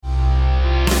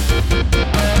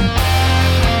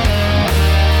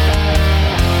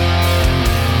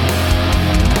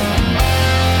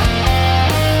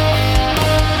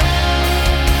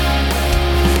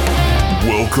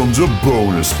to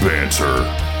Bonus Banter,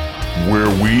 where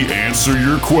we answer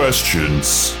your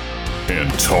questions and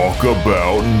talk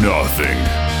about nothing.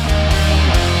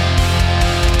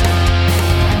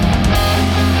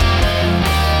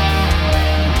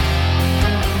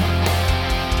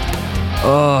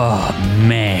 Oh,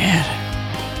 man.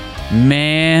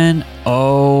 Man,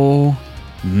 oh,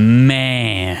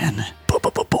 man.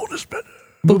 Bonus Banter.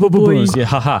 Bonus. Yeah,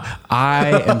 haha.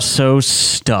 I am so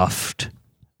stuffed.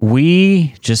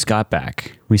 We just got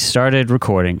back. We started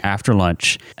recording after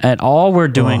lunch, and all we're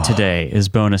doing today is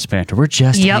bonus banter. We're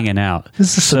just hanging out.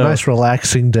 This is a nice,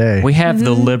 relaxing day. We have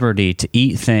the liberty to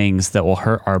eat things that will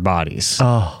hurt our bodies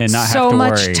and not have to So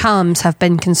much worry Tums have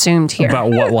been consumed here. about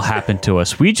what will happen to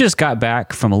us. We just got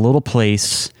back from a little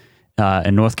place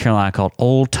in North Carolina called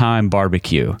Old Time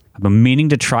Barbecue. I've been meaning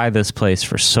to try this place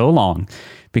for so long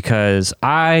because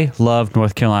I love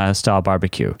North Carolina style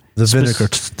barbecue. The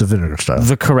vinegar style.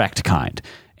 The correct kind.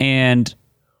 And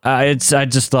I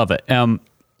just love it.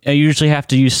 I usually have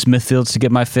to use Smithfield's to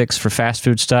get my fix for fast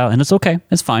food style, and it's okay.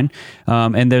 It's fine.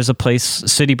 And there's a place,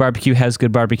 City Barbecue has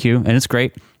good barbecue, and it's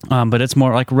great. But it's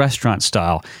more like restaurant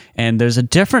style. And there's a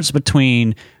difference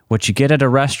between what you get at a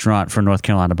restaurant for North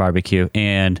Carolina barbecue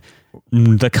and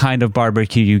the kind of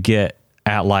barbecue you get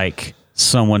at like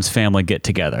someone's family get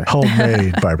together.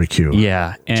 Homemade barbecue.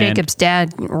 Yeah. And Jacob's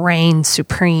dad reigns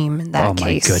supreme in that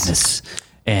case. Oh my goodness.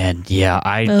 And yeah,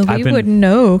 Well, we wouldn't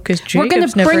know because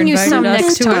Jacob's never bring you invited some us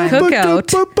next to time. a cookout.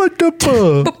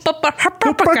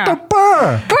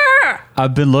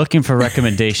 I've been looking for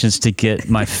recommendations to get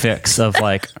my fix of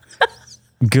like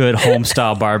good home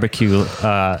style barbecue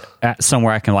at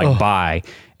somewhere I can like buy.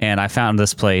 And I found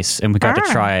this place and we got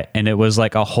to try it. And it was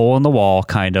like a hole in the wall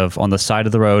kind of on the side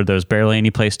of the road. There's barely any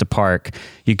place to park.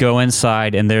 You go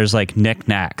inside and there's like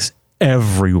knickknacks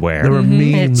everywhere. There were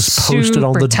memes It's posted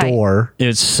on super the tight. door.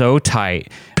 It's so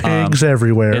tight. Pigs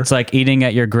everywhere. It's like eating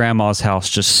at your grandma's house,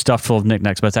 just stuffed full of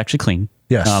knickknacks, but it's actually clean.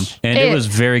 Yes. And it was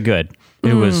very good.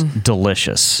 It was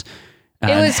delicious.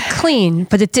 It was clean,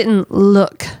 but it didn't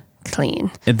look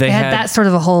clean. They It had had- that sort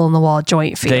of a hole in the wall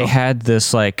joint feel. They had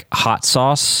this like hot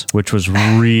sauce, which was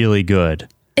really good.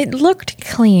 It looked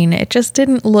clean. It just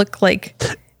didn't look like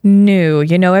new.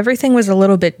 You know, everything was a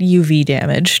little bit UV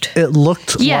damaged. it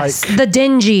looked yes, like the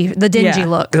dingy Yeah.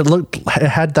 look. it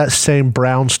had that same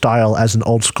brown style as an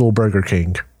old school Burger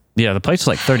King. Yeah, the place is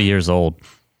like 30 years old.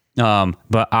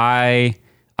 But I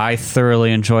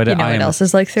thoroughly enjoyed it. You know I what am else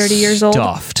is like 30 years old?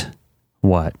 stuffed.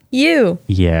 What? You.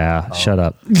 Yeah, shut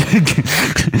up.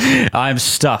 I'm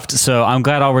stuffed. So I'm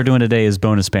glad all we're doing today is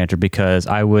bonus banter because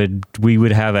we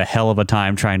would have a hell of a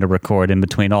time trying to record in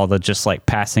between all the just like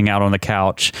passing out on the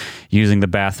couch, using the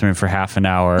bathroom for half an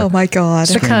hour. Oh my God.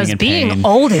 Because in being pain.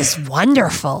 old is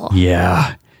wonderful.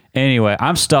 Yeah. Anyway,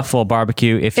 I'm stuffed full of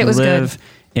barbecue. If you was live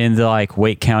in the like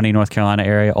Wake County, North Carolina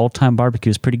area, Old Time Barbecue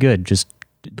is pretty good. Just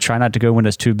try not to go when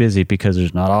it's too busy because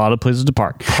there's not a lot of places to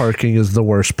park. Parking is the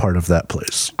worst part of that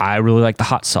place. I really like the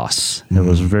hot sauce. It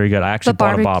was very good. I actually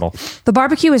bought a bottle. The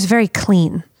barbecue is very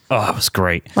clean. Oh, it was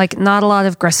great. Like not a lot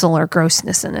of gristle or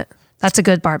grossness in it. That's a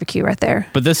good barbecue right there.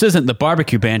 But this isn't the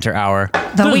barbecue banter hour.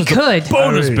 Though we This is the could.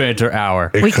 bonus banter hour.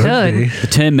 We could. be. The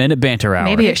 10-minute banter hour.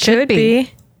 Maybe it should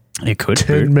be. It could be.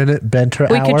 10-minute banter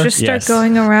We hour. could just start Yes.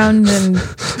 going around and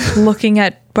looking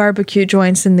at barbecue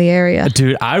joints in the area.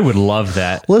 Dude, I would love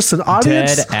that. Listen,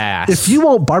 audience, Dead ass. if you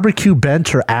want barbecue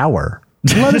banter hour,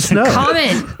 let us know.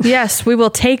 Comment. Yes, we will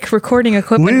take recording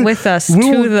equipment with us we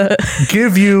to will the...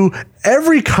 give you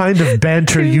every kind of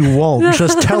banter you want.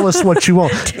 Just tell us what you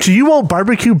want. Do you want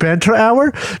barbecue banter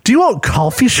hour? Do you want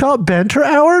coffee shop banter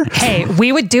hour? Hey,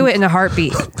 we would do it in a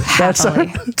heartbeat. That's our,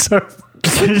 Happily.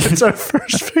 it's our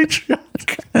first Patreon.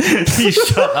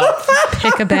 Shut up.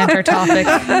 Pick a banter topic.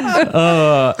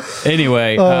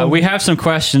 Anyway, we have some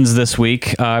questions this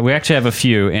week. We actually have a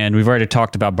few, and we've already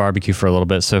talked about barbecue for a little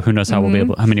bit, so who knows how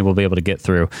many we'll be able to get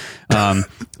through.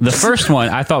 The first one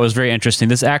I thought was very interesting.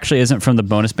 This actually isn't from the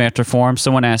bonus banter forum.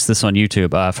 Someone asked this on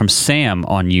YouTube, from Sam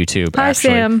on YouTube. Hi,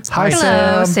 actually. Sam. Hi,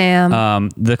 Hello, Sam.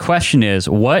 The question is,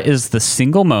 what is the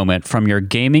single moment from your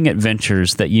gaming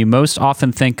adventures that you most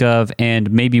often think of and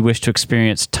maybe wish to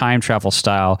experience time travel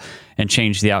style and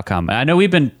change the outcome? And I know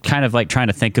we've been kind of like trying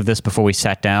to think of this before we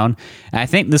sat down. And I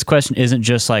think this question isn't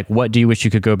just like, what do you wish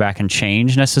you could go back and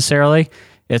change necessarily?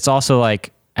 It's also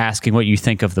like asking what you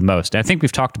think of the most. And I think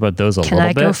we've talked about those a Can little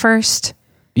I bit. go first?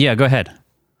 Yeah, go ahead.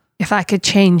 If I could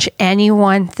change any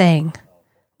one thing,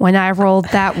 when I rolled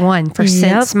that one for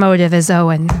sense motive as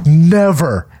Owen,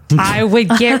 Never. I would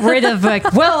get rid of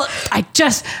like, well,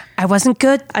 I wasn't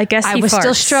good. I guess I he was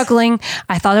still farts. struggling.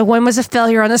 I thought a one was a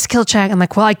failure on a skill check. I'm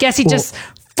like, well, I guess he just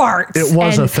farts. It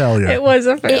was and a failure. It was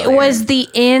a failure. It was the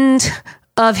end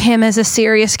of him as a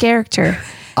serious character.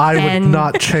 I would and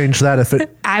not change that if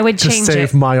it I would to change save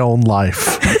it. my own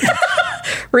life.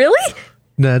 Really?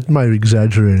 That might be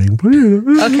exaggerating.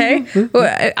 Okay.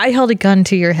 Well, I held a gun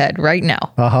to your head right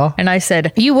now. Uh-huh. And I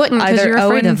said, You wouldn't because either you're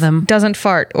afraid Owen of them. doesn't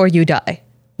fart or you die.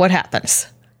 What happens?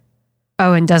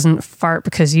 Owen doesn't fart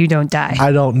because you don't die.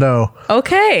 I don't know.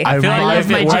 Okay. I love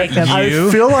my Jacob. I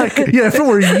feel like, if it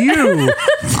were you,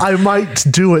 I might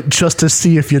do it just to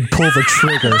see if you'd pull the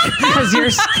trigger. Because you're.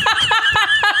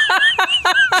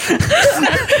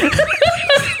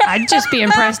 I'd just be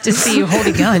impressed to see you hold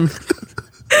a gun.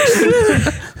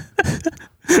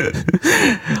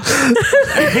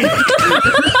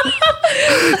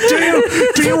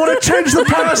 Do you want to change the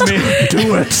past?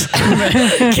 Do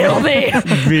it. Kill me.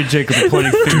 Me and Jacob are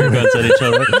pointing finger guns at each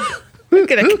other. I'm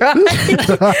going to cry.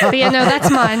 But yeah, no, that's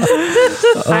mine.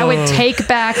 I would take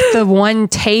back the one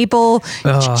table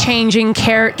changing,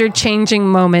 character changing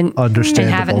moment and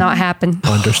Understandable. have it not happen.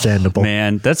 Understandable.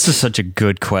 Man, that's just such a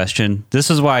good question.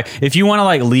 This is why, if you want to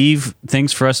like leave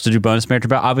things for us to do bonus banter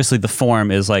about, obviously the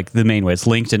forum is like the main way. It's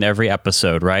linked in every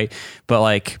episode, right? But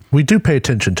like, We do pay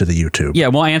attention to the YouTube. yeah,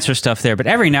 we'll answer stuff there. But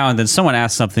every now and then, someone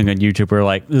asks something on YouTube. We're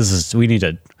like, this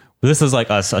is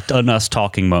like us, an us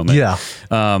talking moment. Yeah.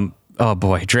 Oh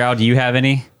boy, Drow, do you have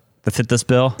any that fit this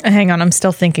bill? Hang on. I'm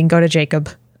still thinking. Go to Jacob.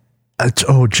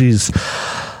 Oh, geez.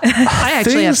 I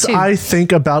actually have Things two. I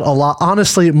think about a lot.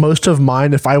 Honestly, most of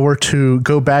mine, if I were to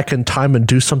go back in time and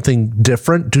do something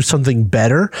different, do something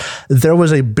better, there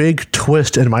was a big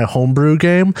twist in my homebrew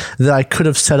game that I could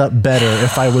have set up better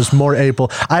if I was more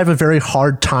able. I have a very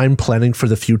hard time planning for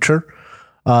the future.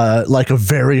 Like a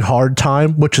very hard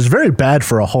time, which is very bad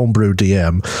for a homebrew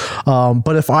DM.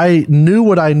 But if I knew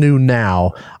what I knew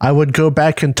now, I would go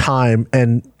back in time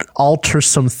and alter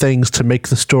some things to make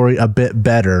the story a bit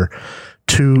better,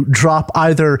 to drop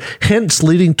either hints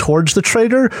leading towards the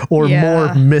traitor or Yeah.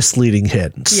 more misleading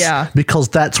hints. Yeah. Because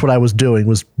that's what I was doing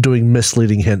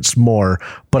misleading hints more,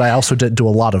 but I also didn't do a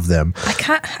lot of them. I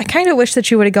kind of wish that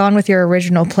you would have gone with your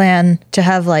original plan to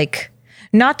have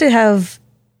not to have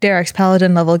Derek's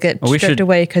paladin level get we stripped should-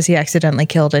 away because he accidentally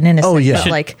killed an innocent. Oh, yeah. But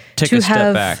like Take to a step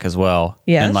have back as well.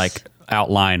 Yes? And like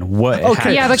outline what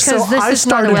Okay, Yeah, because so this I is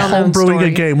not a started well-known homebrewing story. a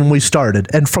game when we started,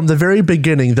 and from the very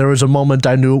beginning, there was a moment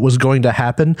I knew it was going to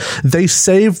happen. They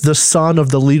saved the son of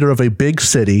the leader of a big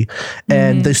city,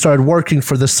 and they started working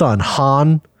for the son,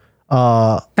 Han.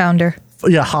 founder.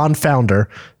 Yeah, Han Founder.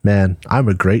 Man, I'm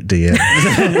a great DM.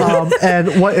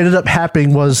 And what ended up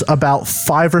happening was about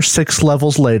 5 or 6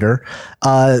 levels later,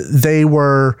 they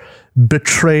were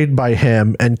betrayed by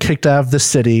him and kicked out of the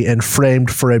city and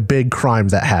framed for a big crime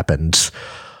that happened.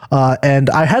 And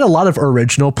I had a lot of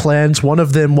original plans. One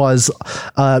of them was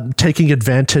taking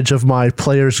advantage of my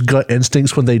players' gut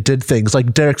instincts when they did things.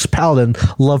 Like Derek's paladin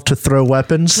loved to throw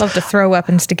weapons. Love to throw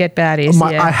weapons to get baddies.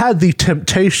 I had the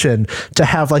temptation to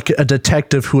have like a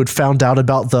detective who had found out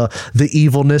about the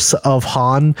evilness of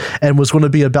Han and was going to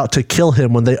be about to kill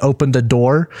him when they opened a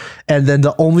door. And then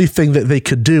the only thing that they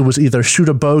could do was either shoot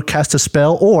a bow, cast a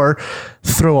spell, or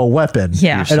throw a weapon.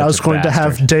 Yeah. And I was such a going to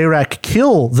have bastard. Dayrak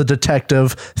kill the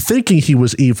detective thinking he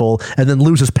was evil and then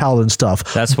lose his paladin stuff.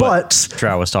 That's what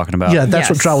Drow was talking about. Yeah, that's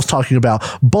what Yes. Drow was talking about.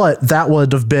 But that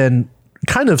would have been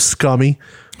kind of scummy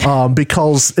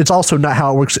because it's also not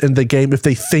how it works in the game. If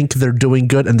they think they're doing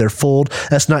good and they're fooled,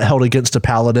 that's not held against a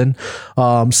paladin.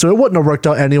 So it wouldn't have worked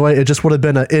out anyway. It just would have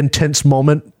been an intense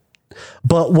moment.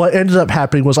 But what ended up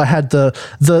happening was I had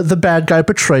the bad guy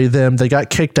betray them. They got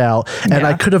kicked out, and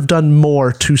I could have done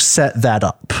more to set that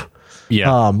up.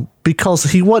 Yeah. Because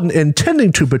he wasn't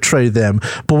intending to betray them,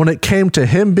 but when it came to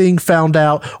him being found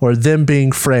out or them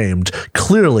being framed,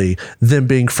 clearly them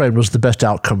being framed was the best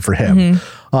outcome for him.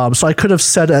 So I could have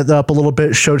set it up a little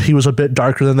bit, showed he was a bit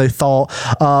darker than they thought,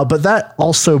 but that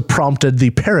also prompted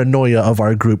the paranoia of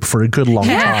our group for a good long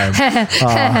time.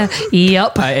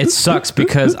 Yep. It sucks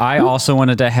because I also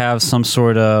wanted to have some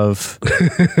sort of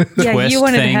Yeah, twist you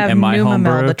wanted to thing have in my Numamel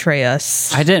homebrew. betray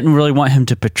us. I didn't really want him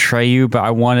to betray you, but I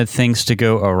wanted things to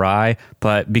go awry.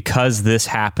 But because this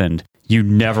happened, you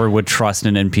never would trust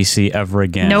an NPC ever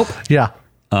again. Nope. Yeah.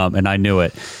 And I knew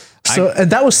it. So,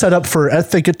 and that was set up for, I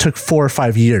think it took 4 or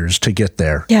 5 years to get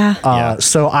there. Yeah.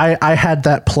 So I had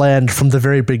that planned from the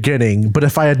very beginning, but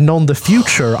if I had known the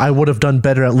future, I would have done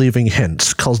better at leaving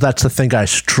hints, because that's the thing I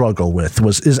struggle with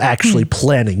is actually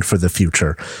planning for the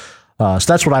future. So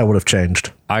that's what I would have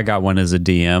changed. I got one as a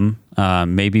DM,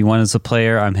 maybe one as a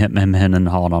player. I'm hitting and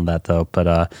hauling on that though.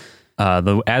 But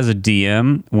as a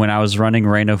DM, when I was running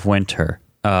Reign of Winter,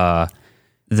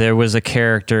 there was a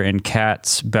character in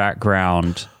Kat's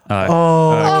background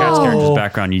Cat's character's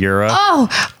background, Yura.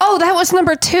 Oh, that was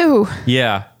number 2.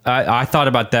 Yeah. I thought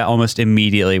about that almost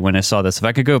immediately when I saw this. If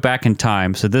I could go back in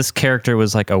time, so this character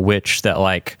was like a witch that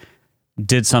like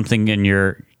did something in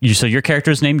so your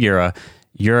character is named Yura.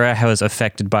 Yura was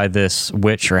affected by this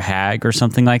witch or hag or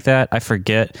something like that. I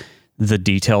forget the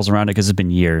details around it because it's been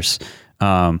years.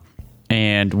 And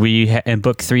in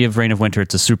book 3 of Reign of Winter,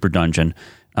 it's a super dungeon.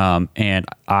 And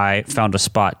I found a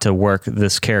spot to work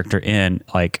this character in,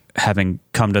 like having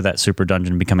come to that super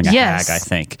dungeon, becoming a hag, I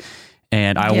think.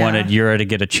 And I wanted Yura to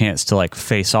get a chance to like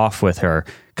face off with her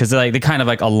because they kind of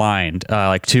like aligned,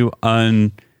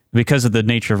 because of the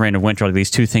nature of Reign of Winter, like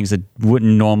these two things that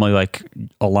wouldn't normally like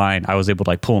align. I was able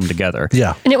to like pull them together.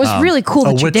 Yeah. And it was really cool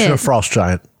that a you witch did. and a frost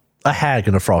giant. A hag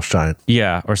and a frost giant.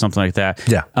 Yeah, or something like that.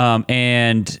 Yeah.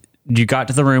 And you got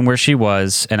to the room where she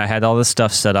was, and I had all this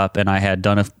stuff set up, and I had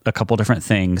done a couple different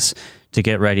things to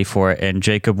get ready for it, and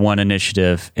Jacob won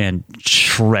initiative and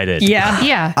shredded.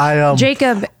 Yeah.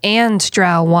 Jacob and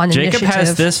Drow won Jacob initiative.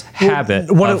 has this habit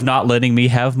of not letting me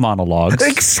have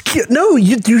monologues. No,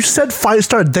 you said fight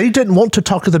started. They didn't want to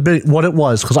talk at the beginning what it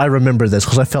was, because I remember this,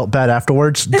 because I felt bad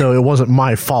afterwards, though it wasn't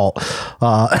my fault.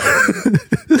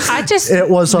 I just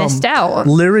missed out.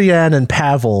 Lyrian and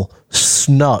Pavel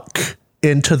snuck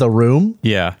into the room.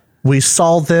 Yeah. We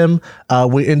saw them.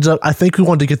 We ended up, I think we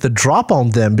wanted to get the drop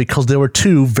on them because there were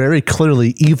 2 very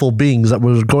clearly evil beings that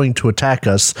were going to attack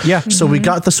us. Yeah. So we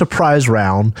got the surprise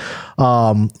round.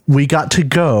 We got to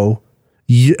go.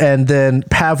 And then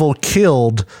Pavel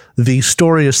killed the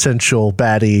story essential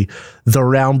baddie the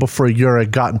round before Yura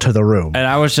got into the room. And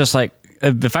I was just like,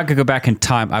 if I could go back in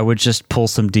time, I would just pull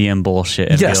some DM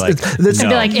bullshit and be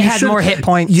like, it had more hit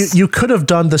points. You could have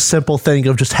done the simple thing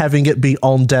of just having it be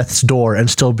on death's door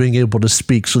and still being able to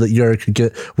speak so that Yura could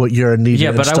get what Yura needed.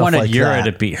 Yeah, but I wanted Yura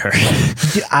to beat her.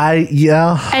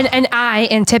 And I,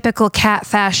 in typical cat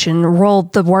fashion,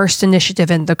 rolled the worst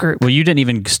initiative in the group. Well, you didn't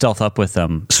even stealth up with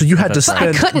them. So you had to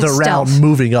spend the round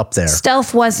moving up there.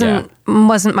 Stealth wasn't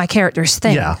my character's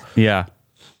thing. Yeah.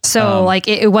 So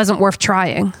it wasn't worth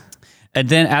trying. And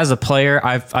then as a player,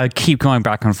 I keep going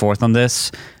back and forth on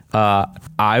this.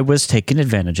 I was taken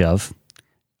advantage of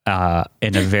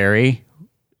in a very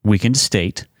weakened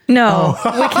state. No,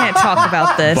 we can't talk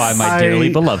about this. By my dearly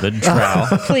beloved Drow.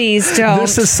 Please don't.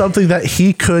 This is something that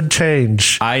he could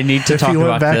change. I need to talk if he went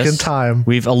about back this. in time.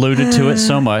 We've alluded to it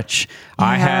so much.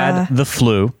 I had the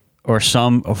flu or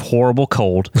some horrible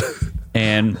cold.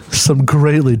 And some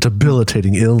greatly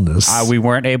debilitating illness. We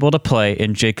weren't able to play,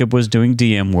 and Jacob was doing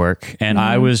DM work, and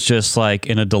I was just like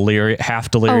in a half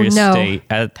delirious state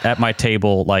at my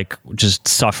table, like just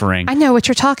suffering. I know what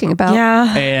you're talking about.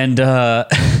 Yeah. And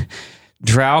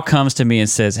Drow comes to me and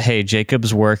says, "Hey,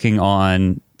 Jacob's working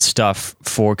on stuff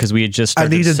because we had just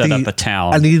started to set up a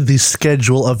town. I needed the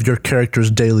schedule of your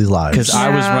character's daily lives. Because I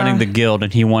was running the guild,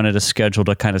 and he wanted a schedule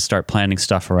to kind of start planning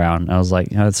stuff around. I was like,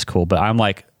 yeah, that's cool, but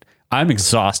I'm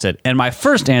exhausted. And my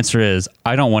first answer is,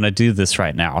 I don't want to do this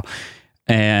right now.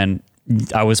 And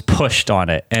I was pushed on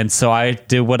it. And so I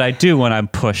did what I do when I'm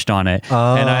pushed on it.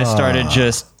 And I started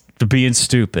just being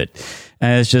stupid.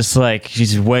 And it's just like, you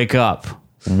just wake up,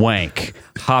 wank,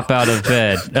 hop out of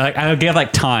bed. I give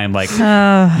time,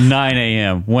 9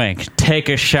 a.m., wank, take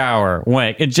a shower,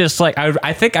 wank. It just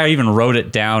I think I even wrote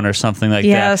it down or something like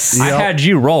that. I had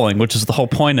you rolling, which is the whole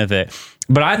point of it.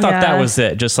 But I thought that was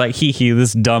it. Just like,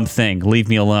 this dumb thing, leave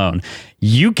me alone.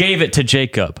 You gave it to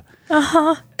Jacob.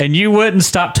 And you wouldn't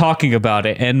stop talking about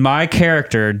it. And my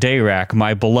character, Dayrak,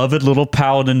 my beloved little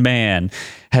paladin man,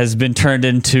 has been turned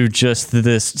into just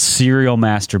this serial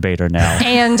masturbator now.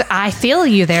 And I feel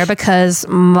you there because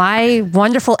my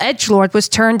wonderful edgelord was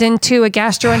turned into a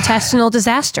gastrointestinal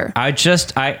disaster.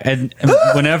 And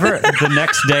whenever the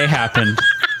next day happened,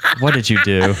 what did you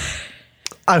do?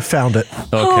 I found it.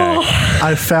 Okay.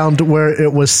 I found where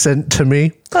it was sent to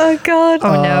me. Oh, God.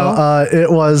 Oh, no. It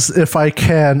was, if I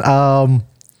can,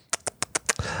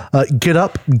 get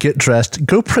up, get dressed,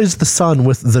 go praise the sun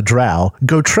with the drow,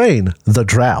 go train the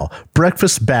drow,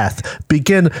 breakfast, bath,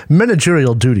 begin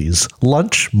managerial duties,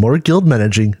 lunch, more guild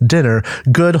managing, dinner,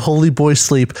 good holy boy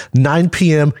sleep, 9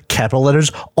 p.m., capital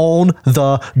letters, on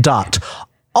the dot.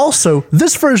 Also,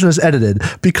 this version is edited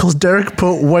because Derek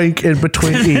put wank in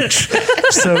between each.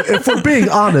 So if we're being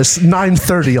honest,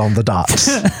 9:30 on the dot.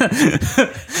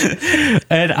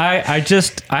 And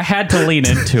I had to lean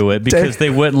into it because they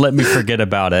wouldn't let me forget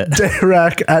about it.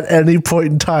 Derek at any point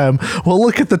in time. Well,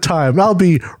 look at the time. I'll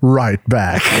be right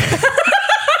back.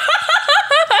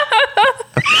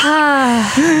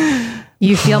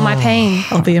 You feel my pain.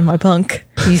 I'll be in my bunk.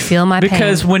 You feel my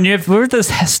Because pain. whenever this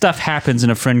stuff happens in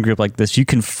a friend group like this, you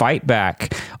can fight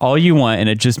back all you want, and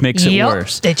it just makes it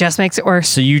worse. It just makes it worse.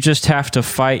 So you just have to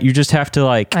fight. You just have to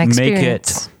make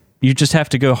it. You just have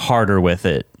to go harder with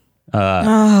it.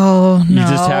 Oh, no. You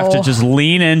just have to just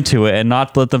lean into it and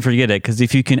not let them forget it. Because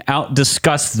if you can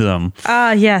out-discuss them.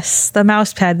 Yes. The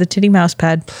mouse pad, the titty mouse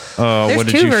pad. There's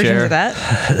There's two versions of that.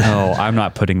 Oh, I'm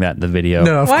not putting that in the video.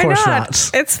 No, of Why course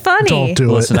not? It's funny. Don't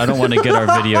do Listen, it. I don't want to get our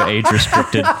video age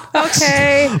restricted.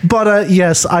 Okay. But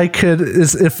yes, I could.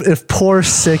 If poor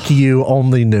sick you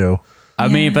only knew. I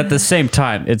mean, but at the same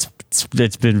time, it's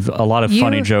been a lot of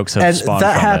funny jokes have And spawned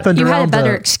that from happened You had a around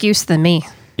better excuse than me.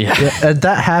 Yeah. and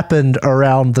that happened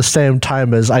around the same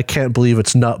time as I Can't Believe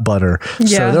It's Nut Butter.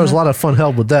 Yeah. So there was a lot of fun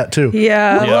held with that too.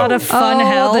 Yeah, a Yeah. lot of fun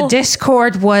hell. The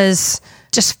Discord was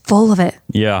just full of it.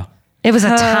 Yeah. It was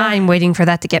a time waiting for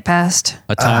that to get past.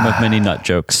 A time of many nut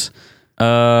jokes.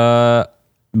 But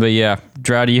yeah,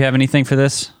 Drow, do you have anything for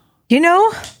this? You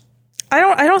know,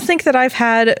 I don't think that I've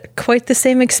had quite the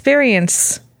same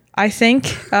experience. I think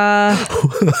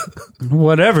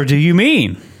Whatever do you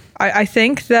mean? I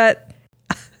think that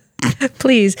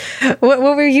please, what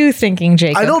were you thinking,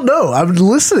 Jacob? I don't know. I'm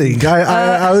listening.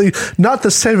 I not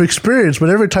the same experience, but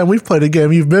every time we've played a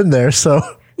game, you've been there. So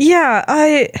Yeah,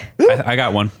 I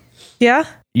got one. yeah.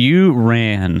 You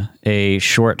ran a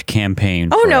short campaign.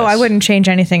 Oh for no, us. I wouldn't change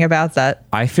anything about that.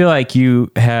 I feel like you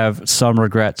have some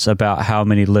regrets about how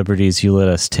many liberties you let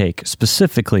us take,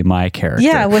 specifically my character.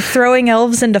 Yeah, with throwing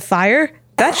elves into fire,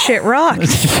 that shit rocked.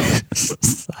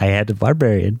 I had a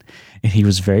barbarian, and he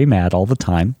was very mad all the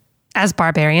time. As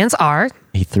barbarians are.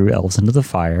 He threw elves into the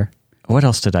fire. What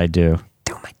else did I do?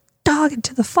 Throw my dog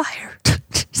into the fire.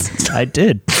 I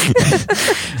did.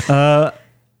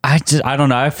 I don't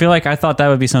know. I feel like I thought that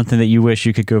would be something that you wish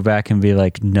you could go back and be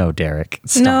like, no, Derek,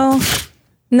 stop.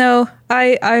 No,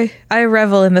 I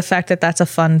revel in the fact that that's a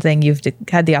fun thing you've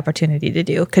had the opportunity to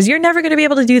do, because you're never going to be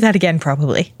able to do that again,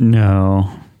 probably. No.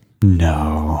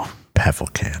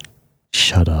 Pavelcan.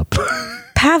 Shut up.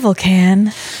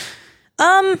 Pavelcan.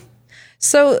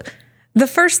 So the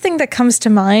first thing that comes to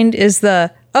mind is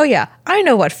oh yeah, I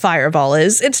know what Fireball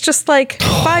is. It's just like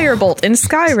Firebolt in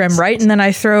Skyrim, right? And then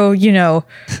I throw,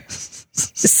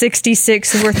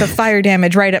 66 worth of fire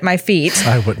damage right at my feet.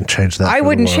 I wouldn't change that. I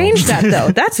wouldn't change that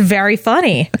though. That's very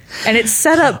funny. And it's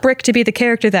set up Brick to be the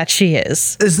character that she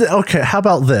is. Okay, how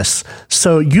about this?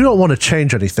 So you don't want to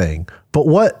change anything, but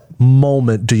what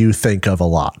moment do you think of a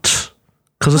lot?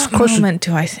 Because this question Moment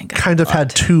do I think of kind of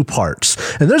had two parts,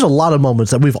 and there's a lot of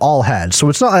moments that we've all had. So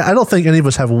it's not. I don't think any of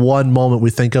us have one moment we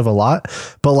think of a lot,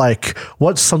 but like,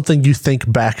 what's something you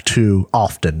think back to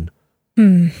often?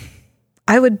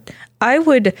 I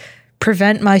would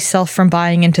prevent myself from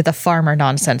buying into the farmer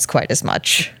nonsense quite as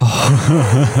much.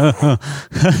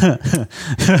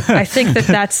 I think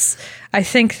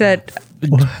that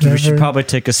We should probably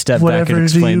take a step back and whatever do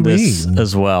explain you this mean?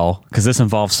 as well, because this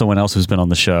involves someone else who's been on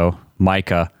the show,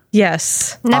 Micah.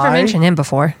 yes. Never mentioned him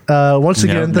before. Once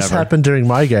No, again, this never. happened during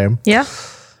my game. Yeah.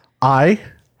 I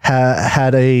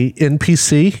had a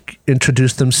NPC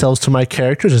introduce themselves to my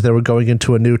characters as they were going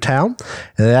into a new town,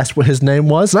 and they asked what his name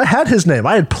was. And I had his name.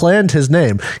 I had planned his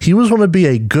name. He was going to be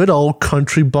a good old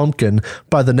country bumpkin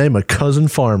by the name of Cousin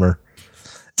Farmer.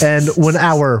 And when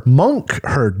our monk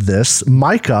heard this,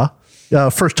 Micah,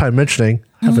 first time mentioning,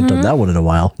 haven't done that one in a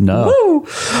while.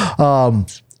 No.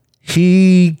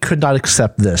 He could not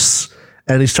accept this.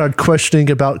 And he started questioning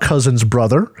about Cousin's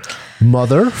brother,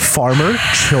 mother, farmer,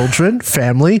 children,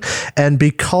 family. And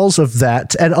because of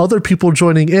that, and other people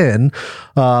joining in,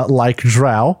 like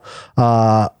Drow,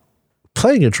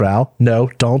 playing a Drow, no,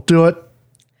 don't do it.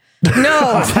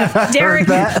 No, Derek.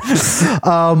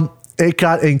 It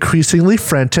got increasingly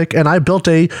frantic, and I built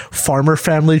a farmer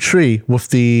family tree with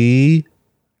the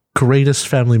greatest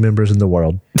family members in the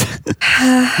world.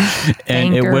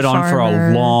 And it Banker went on for a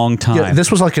farmer. long time. Yeah,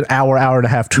 this was like an hour and a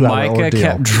half, 2 hour Micah ordeal.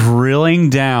 kept drilling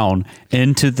down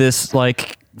into this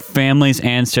like family's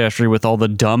ancestry with all the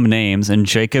dumb names, and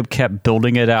Jacob kept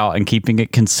building it out and keeping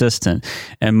it consistent.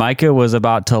 And Micah was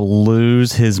about to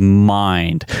lose his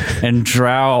mind. And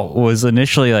Drow was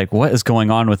initially like, what is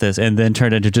going on with this? And then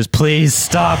turned into just, please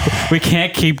stop. We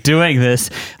can't keep doing this.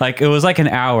 Like, it was like an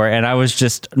hour, and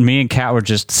me and Kat were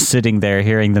just sitting there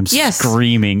hearing them Yes.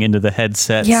 screaming into the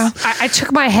headsets. Yeah. I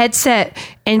took my headset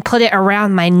and put it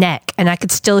around my neck, and I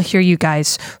could still hear you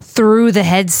guys through the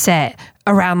headset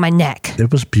around my neck.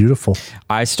 It was beautiful.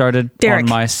 I started Derek. on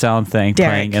my sound thing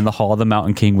Derek. playing in the Hall of the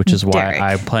Mountain King, which is why Derek.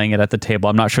 I'm playing it at the table.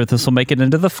 I'm not sure if this will make it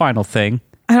into the final thing.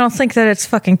 I don't think that it's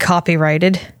fucking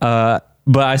copyrighted.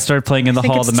 But I started playing in the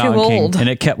Hall of the it's too Mountain King, old. and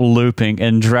it kept looping.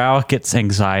 And Drow gets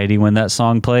anxiety when that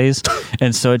song plays,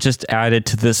 and so it just added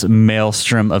to this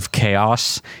maelstrom of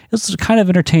chaos. It was kind of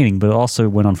entertaining, but it also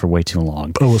went on for way too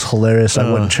long. It was hilarious.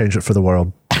 I wouldn't change it for the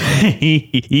world.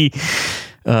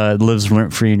 Lives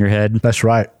rent free in your head. That's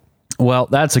right. Well,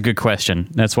 that's a good question.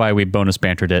 That's why we bonus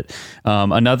bantered it.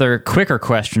 Another quicker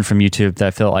question from YouTube that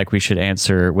I felt like we should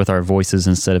answer with our voices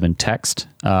instead of in text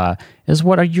is,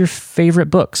 what are your favorite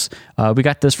books? We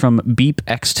got this from Beep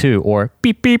X2 or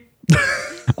Beep Beep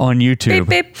on YouTube.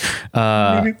 Beep,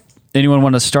 beep. Anyone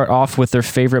want to start off with their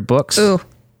favorite books? Ooh,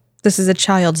 this is a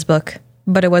child's book,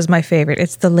 but it was my favorite.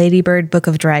 It's the Ladybird Book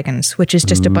of Dragons, which is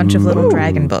just a bunch of little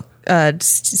dragon book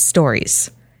stories.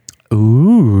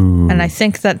 Ooh. And I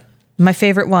think that my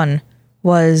favorite one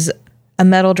was a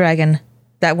metal dragon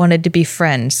that wanted to be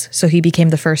friends, so he became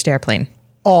the first airplane.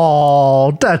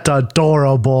 Oh, that's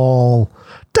adorable.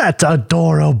 That's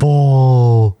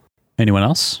adorable. Anyone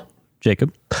else?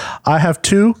 Jacob? I have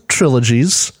 2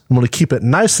 trilogies. I'm going to keep it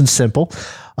nice and simple.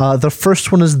 The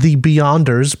first one is The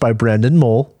Beyonders by Brandon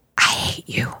Mole. I hate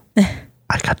you.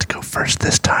 I got to go first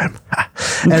this time.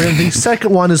 And then the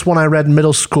second one is one I read in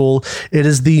middle school. It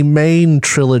is the main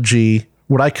trilogy,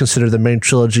 what I consider the main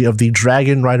trilogy of the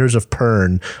Dragon Riders of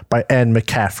Pern by Anne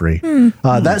McCaffrey.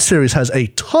 That series has a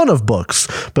ton of books,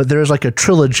 but there's like a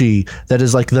trilogy that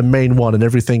is like the main one, and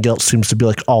everything else seems to be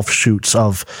like offshoots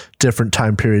of different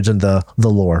time periods in the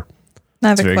lore. I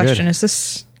have a very question. good. Is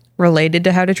this related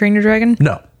to How to Train Your Dragon?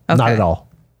 No, not Okay. at all.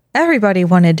 Everybody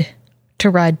wanted to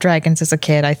ride dragons as a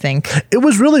kid, I think. It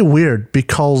was really weird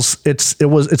because it's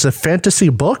a fantasy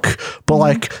book, but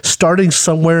like starting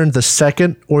somewhere in the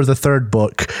second or the third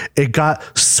book, it got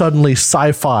suddenly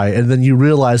sci-fi, and then you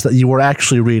realize that you were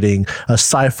actually reading a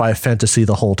sci-fi fantasy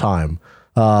the whole time.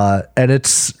 And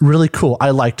it's really cool. I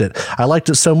liked it. I liked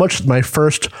it so much that my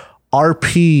first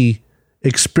RP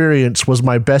experience was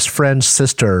my best friend's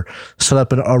sister set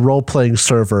up a role-playing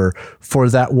server for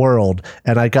that world,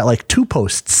 and I got like 2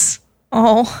 posts.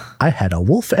 Oh, I had a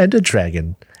wolf and a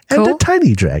dragon and a Cool.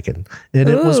 tiny dragon, and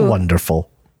it was Ooh. wonderful.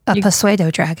 A Pasuedo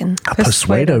dragon. A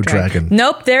Pasuedo dragon.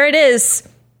 Nope, there it is.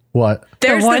 What?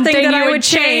 There's the, one thing, thing that you I would would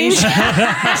change.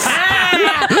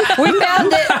 We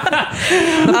found it.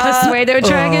 Pasuedo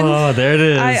dragon. Oh, there it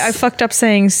is. I fucked up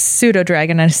saying pseudo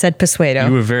dragon. I said Pasuedo.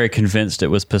 You were very convinced it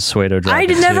was Pasuedo Dragon.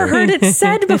 I'd never heard it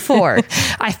said before.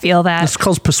 I feel that. It's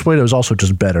because Pasuedo is also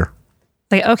just better.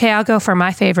 Like, okay, I'll go for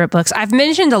my favorite books. I've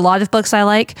mentioned a lot of books I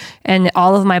like, and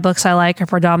all of my books I like are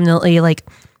predominantly like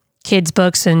kids'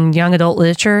 books and young adult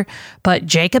literature. But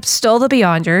Jacob stole the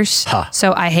Beyonders,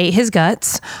 so I hate his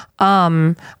guts.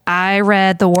 I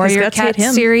read the Warrior guts hate Cat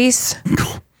him. series.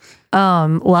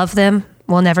 Love them.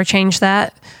 Will never change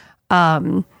that.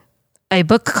 A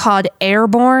book called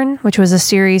Airborne, which was a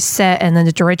series set in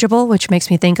the dirigible, which makes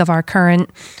me think of our current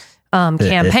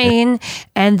campaign.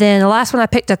 And then the last one I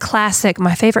picked, a classic.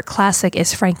 My favorite classic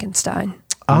is Frankenstein.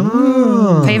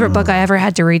 Oh. Favorite book I ever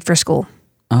had to read for school.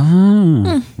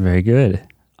 Very good.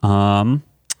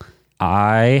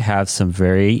 I have some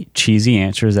very cheesy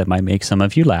answers that might make some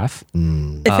of you laugh.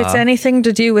 If it's anything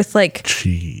to do with like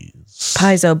Jeez.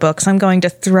 Paizo books, I'm going to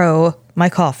throw my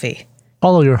coffee.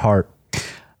 Follow your heart.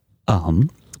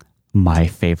 My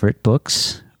favorite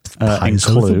books Paizo the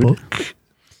include book.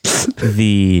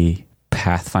 the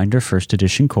Pathfinder First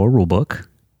Edition core rulebook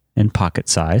in pocket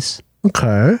size.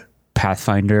 Okay.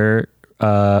 Pathfinder,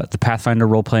 the Pathfinder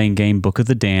role-playing game Book of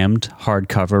the Damned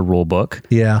hardcover rulebook.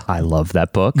 Yeah. I love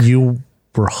that book. You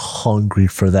were hungry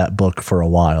for that book for a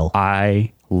while.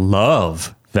 I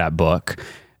love that book.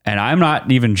 And I'm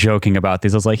not even joking about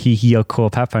these. I was like, cool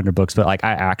Pathfinder books, but like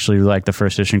I actually like the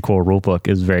first edition core rulebook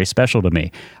is very special to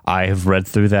me. I have read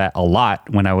through that a lot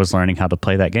when I was learning how to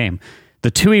play that game.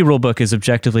 The 2e rulebook is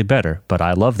objectively better, but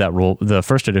I love that the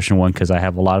first edition one because I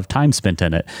have a lot of time spent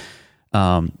in it.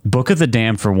 Book of the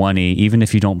Damned for 1e, even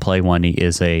if you don't play 1e,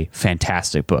 is a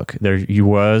fantastic book. There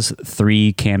was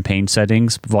 3 campaign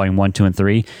settings, volume 1, 2, and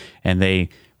 3, and they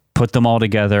put them all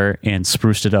together and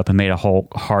spruced it up and made a whole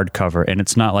hardcover. And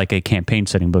it's not like a campaign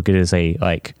setting book; it is a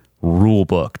like rule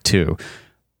book too.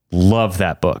 Love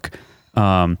that book.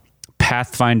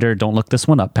 Pathfinder. Don't look this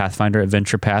one up. Pathfinder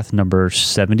Adventure Path number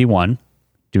 71.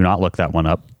 Do not look that one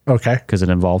up. Okay. Because it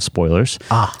involves spoilers.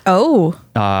 Oh,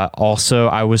 Also,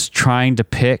 I was trying to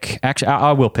pick. Actually,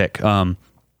 I will pick.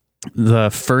 The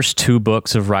first 2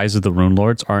 books of Rise of the Rune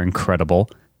Lords are incredible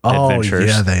adventures. Oh,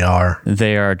 yeah, they are.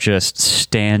 They are just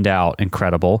standout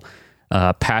incredible.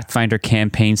 Pathfinder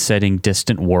campaign setting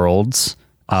Distant Worlds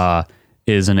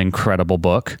is an incredible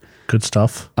book. Good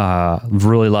stuff.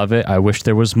 Really love it. I wish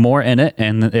there was more in it,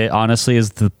 and it honestly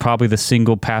is probably the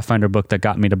single Pathfinder book that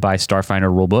got me to buy Starfinder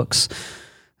rulebooks.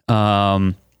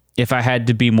 If I had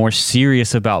to be more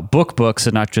serious about books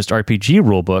and not just RPG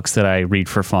rulebooks that I read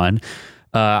for fun,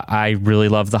 I really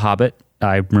love The Hobbit.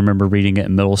 I remember reading it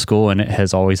in middle school, and it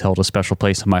has always held a special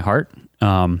place in my heart.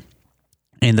 And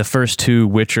the first 2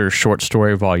 Witcher short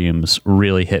story volumes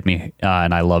really hit me,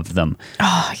 and I loved them.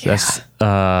 Oh, yeah. That's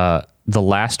The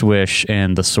Last Wish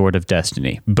and The Sword of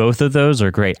Destiny. Both of those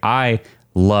are great. I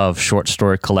love short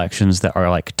story collections that are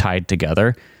like tied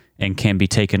together and can be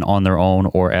taken on their own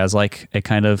or as like a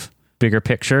kind of bigger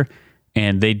picture.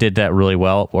 And they did that really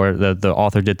well, or the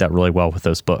author did that really well with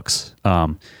those books.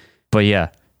 But yeah,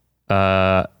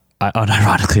 I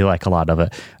unironically like a lot of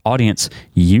it. Audience,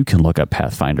 you can look up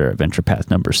Pathfinder Adventure Path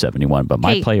number 71, but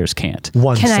my players can't.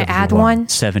 Can I add one?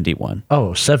 71.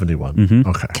 Oh, 71.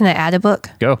 Okay. Can I add a book?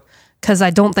 Go. Because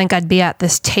I don't think I'd be at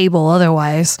this table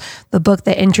otherwise. The book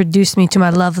that introduced me to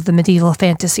my love of the medieval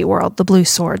fantasy world, The Blue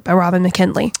Sword by Robin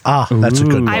McKinley. That's a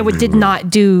good one. I did not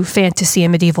do fantasy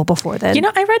and medieval before then. You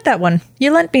know, I read that one.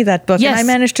 You lent me that book, Yes. and I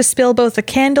managed to spill both a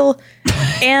candle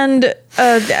and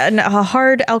a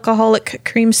hard alcoholic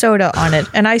cream soda on it.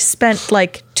 And I spent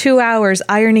like 2 hours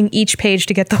ironing each page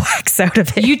to get the wax out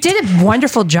of it. You did a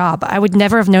wonderful job. I would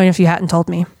never have known if you hadn't told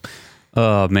me.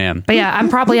 Oh, man. But yeah, I'm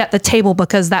probably at the table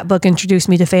because that book introduced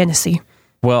me to fantasy.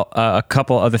 Well, a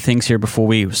couple other things here before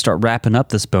we start wrapping up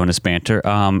this bonus banter.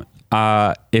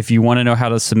 If you want to know how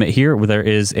to submit here, there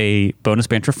is a bonus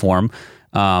banter form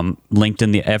linked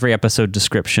in every episode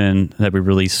description that we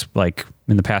release like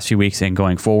in the past few weeks and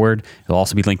going forward. It'll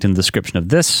also be linked in the description of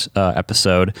this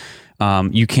episode.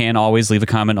 You can always leave a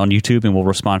comment on YouTube and we'll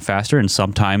respond faster. And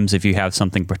sometimes if you have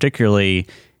something particularly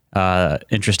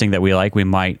interesting that we like, we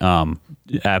might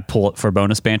pull it for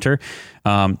bonus banter.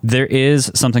 There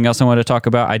is something else I wanted to talk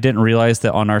about. I didn't realize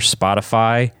that on our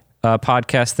Spotify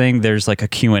podcast thing, there's like a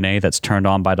Q&A that's turned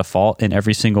on by default, and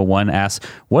every single one asks,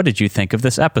 what did you think of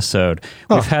this episode?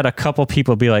 We've had a couple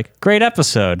people be like, great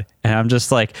episode. And I'm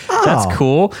just like, that's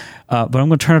cool. But I'm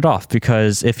going to turn it off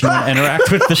because if you want to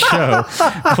interact with the show,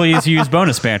 please use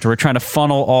bonus banter. We're trying to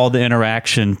funnel all the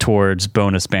interaction towards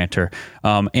bonus banter.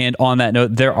 And on that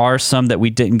note, there are some that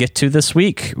we didn't get to this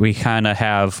week. We kind of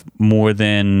have more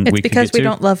than It's we could because get to. we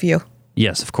don't love you.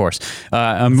 Yes, of course.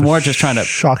 I'm more just trying to...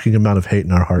 Shocking amount of hate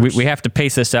in our hearts. We have to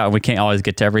pace this out. We can't always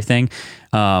get to everything.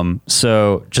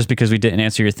 So just because we didn't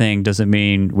answer your thing doesn't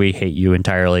mean we hate you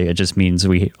entirely. It just means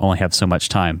we only have so much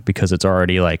time because it's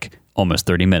already like almost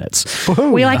 30 minutes.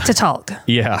 We like to talk.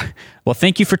 Yeah. Well,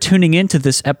 thank you for tuning in to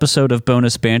this episode of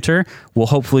Bonus Banter. We'll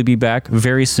hopefully be back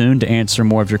very soon to answer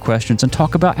more of your questions and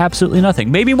talk about absolutely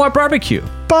nothing. Maybe more barbecue.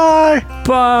 Bye.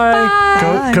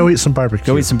 Bye. Go eat some barbecue.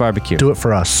 Go eat some barbecue. Do it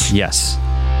for us. Yes.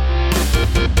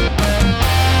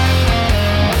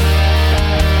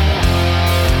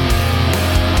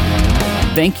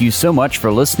 Thank you so much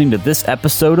for listening to this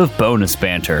episode of Bonus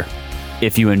Banter.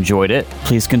 If you enjoyed it,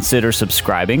 please consider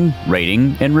subscribing,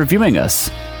 rating, and reviewing us.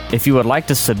 If you would like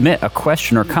to submit a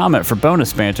question or comment for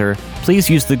Bonus Banter, please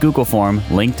use the Google form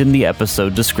linked in the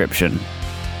episode description.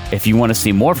 If you want to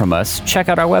see more from us, check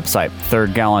out our website,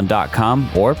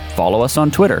 thirdgallon.com, or follow us on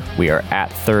Twitter. We are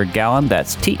at Third Gallon,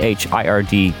 that's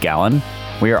THIRD Gallon.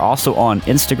 We are also on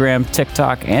Instagram,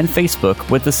 TikTok, and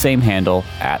Facebook with the same handle,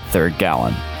 at Third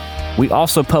Gallon. We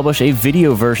also publish a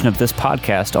video version of this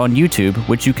podcast on YouTube,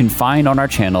 which you can find on our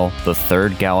channel, The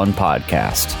Third Gallon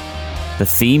Podcast. The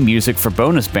theme music for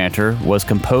Bonus Banter was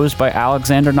composed by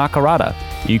Alexander Nakarada.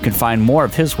 You can find more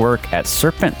of his work at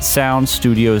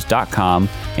serpentsoundstudios.com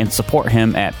and support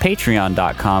him at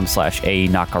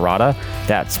patreon.com/a-nakarada.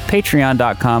 That's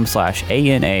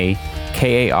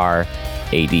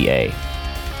patreon.com/ANAKARADA.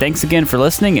 Thanks again for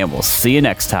listening, and we'll see you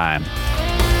next time.